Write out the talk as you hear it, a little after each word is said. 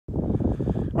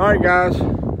Alright guys,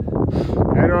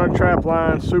 out on a trap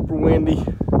line, super windy.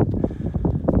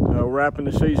 Wrapping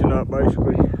the season up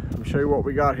basically. Let me show you what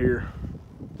we got here.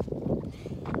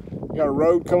 We got a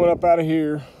road coming up out of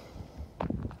here.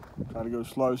 Try to go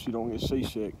slow so you don't get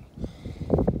seasick.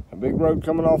 A big road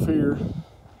coming off here.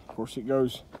 Of course it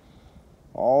goes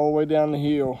all the way down the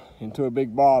hill into a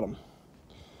big bottom.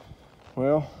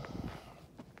 Well,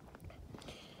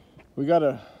 we got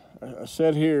a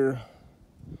set here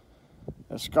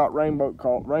that Scott Rainbolt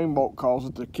calls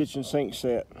it the kitchen sink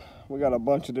set. We got a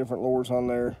bunch of different lures on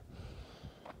there.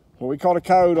 Well, we caught a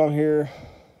coyote on here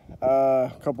a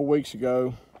couple weeks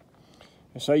ago.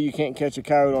 They say you can't catch a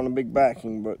coyote on a big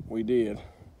backing, but we did.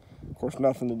 Of course,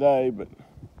 nothing today, but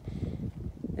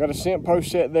got a scent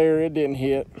post set there. It didn't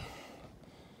hit.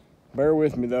 Bear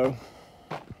with me though.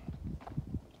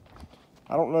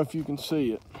 I don't know if you can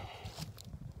see it.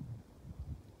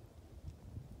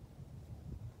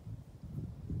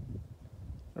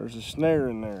 There's a snare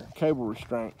in there, cable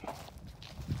restraint.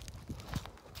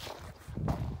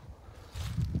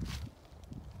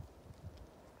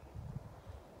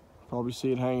 Probably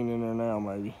see it hanging in there now,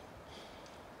 maybe.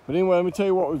 But anyway, let me tell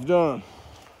you what we've done.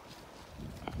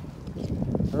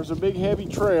 There's a big heavy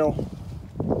trail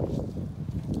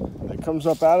that comes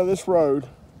up out of this road,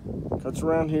 cuts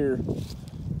around here,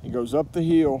 and goes up the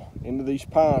hill into these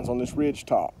pines on this ridge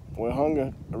top. We hung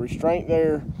a restraint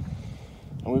there,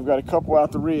 and we've got a couple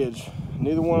out the ridge.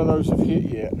 Neither one of those have hit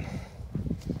yet.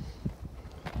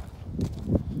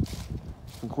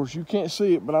 Of course, you can't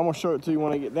see it, but I'm gonna show it to you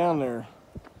when I get down there.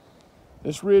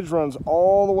 This ridge runs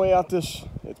all the way out this,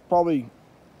 it's probably,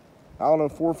 I don't know,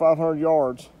 400 or 500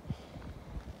 yards.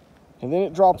 And then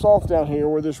it drops off down here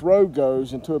where this road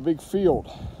goes into a big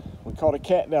field. We caught a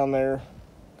cat down there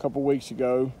a couple weeks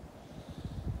ago.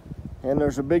 And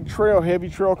there's a big trail, heavy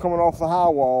trail coming off the high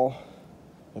wall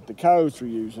that the coyotes are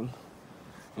using.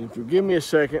 And if you'll give me a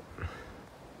second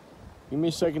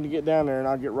to get down there and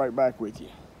I'll get right back with you.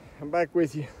 I'm back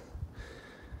with you.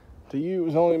 To you, it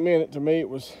was only a minute. To me, it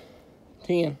was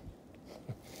 10.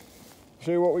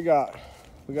 Show you what we got.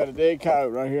 We got a dead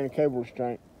coyote right here in a cable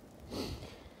restraint.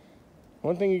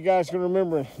 One thing you guys can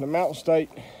remember, in the mountain state,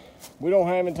 we don't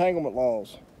have entanglement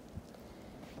laws.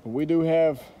 But we do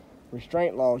have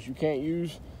restraint laws. You can't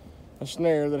use a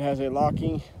snare that has a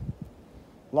locking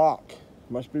lock.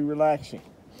 It must be relaxing.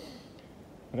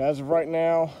 But as of right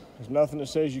now, there's nothing that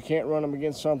says you can't run them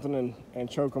against something and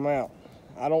choke them out.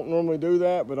 I don't normally do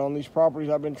that, but on these properties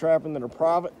I've been trapping that are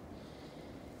private,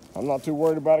 I'm not too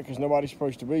worried about it because nobody's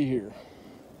supposed to be here.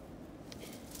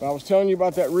 But I was telling you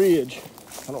about that ridge.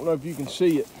 I don't know if you can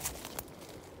see it.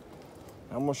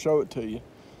 I'm gonna show it to you.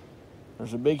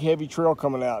 There's a big heavy trail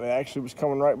coming out. It actually was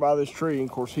coming right by this tree. And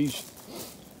of course, he's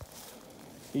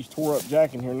tore up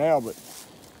jack in here now, but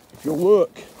if you'll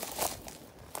look,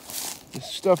 this is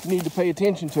stuff you need to pay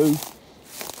attention to.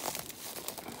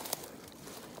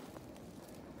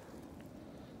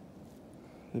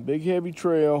 The big heavy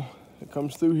trail. It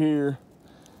comes through here,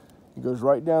 it goes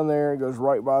right down there, it goes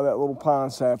right by that little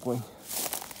pine sapling.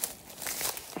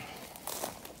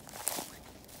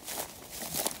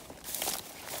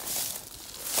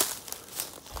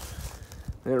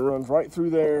 And it runs right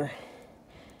through there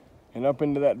and up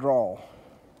into that draw.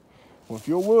 Well, if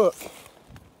you'll look,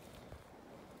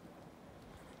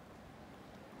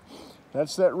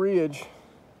 that's that ridge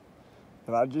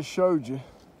that I just showed you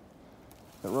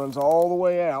that runs all the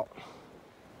way out.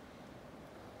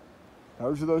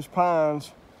 Those are those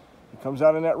pines that comes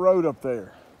out in that road up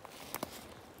there.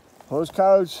 Those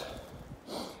coyotes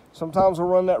sometimes will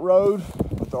run that road,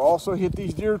 but they'll also hit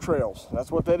these deer trails. That's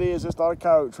what that is. It's not a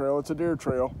coyote trail, it's a deer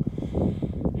trail.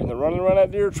 And they're running around that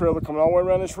deer trail. They're coming all the way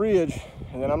around this ridge.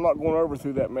 And then I'm not going over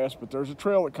through that mess, but there's a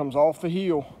trail that comes off the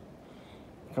hill.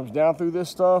 It comes down through this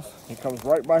stuff. It comes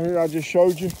right by here I just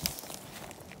showed you.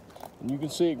 And you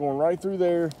can see it going right through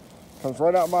there. Comes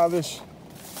right out by this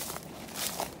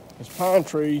pine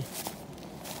tree.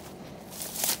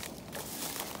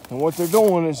 And what they're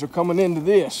doing is they're coming into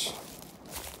this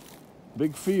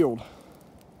big field.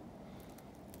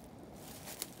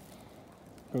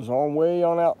 Goes all way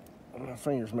on out. My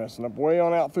finger's messing up. Way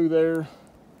on out through there.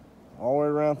 All the way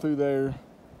around through there. And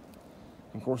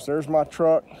of course, there's my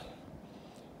truck.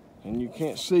 And you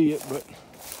can't see it, but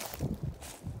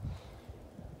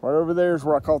right over there is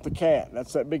where I caught the cat.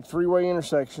 That's that big three-way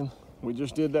intersection we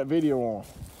just did that video on.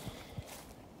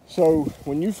 So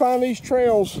when you find these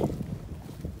trails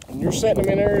and you're setting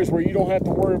them in areas where you don't have to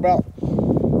worry about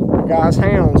your guys'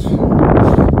 hounds,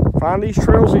 find these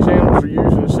trails these animals are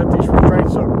using and set these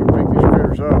restraints up and pick these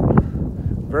critters up.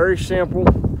 Very simple.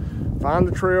 Find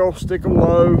the trail, stick them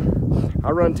low. I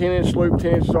run 10-inch loop,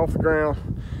 10 inches off the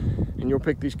ground, and you'll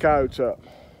pick these coyotes up.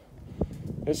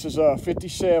 This is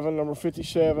 57, number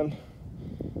 57.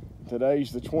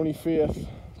 Today's the 25th.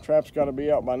 Trap's got to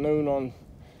be out by noon on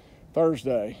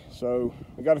Thursday. So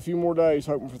we got a few more days,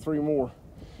 hoping for 3 more.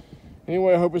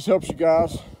 Anyway, I hope this helps you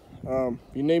guys. If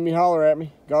you need me, holler at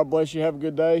me. God bless you. Have a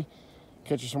good day.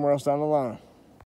 Catch you somewhere else down the line.